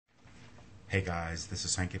Hey guys, this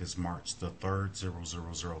is Hank. It is March the 3rd,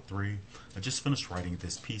 0003. I just finished writing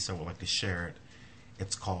this piece. I would like to share it.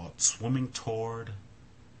 It's called Swimming Toward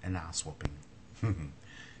an Ass Whooping.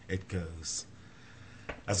 It goes,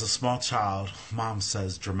 as a small child, Mom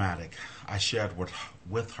says dramatic. I shared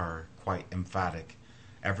with her, quite emphatic,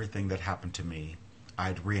 everything that happened to me.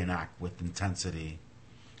 I'd reenact with intensity.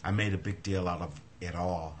 I made a big deal out of it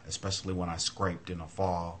all, especially when I scraped in a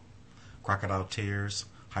fall. Crocodile tears,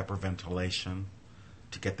 hyperventilation,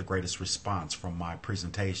 to get the greatest response from my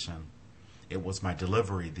presentation. It was my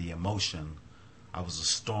delivery, the emotion. I was a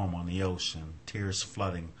storm on the ocean, tears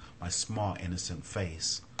flooding my small innocent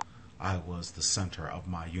face. I was the center of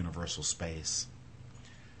my universal space.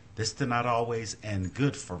 This did not always end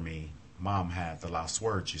good for me. Mom had the last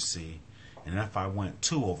word, you see, and if I went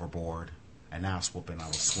too overboard, an ass whooping I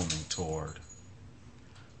was swimming toward.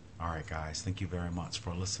 Alright guys, thank you very much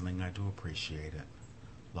for listening. I do appreciate it.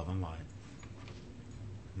 Love and light.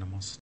 Namaste.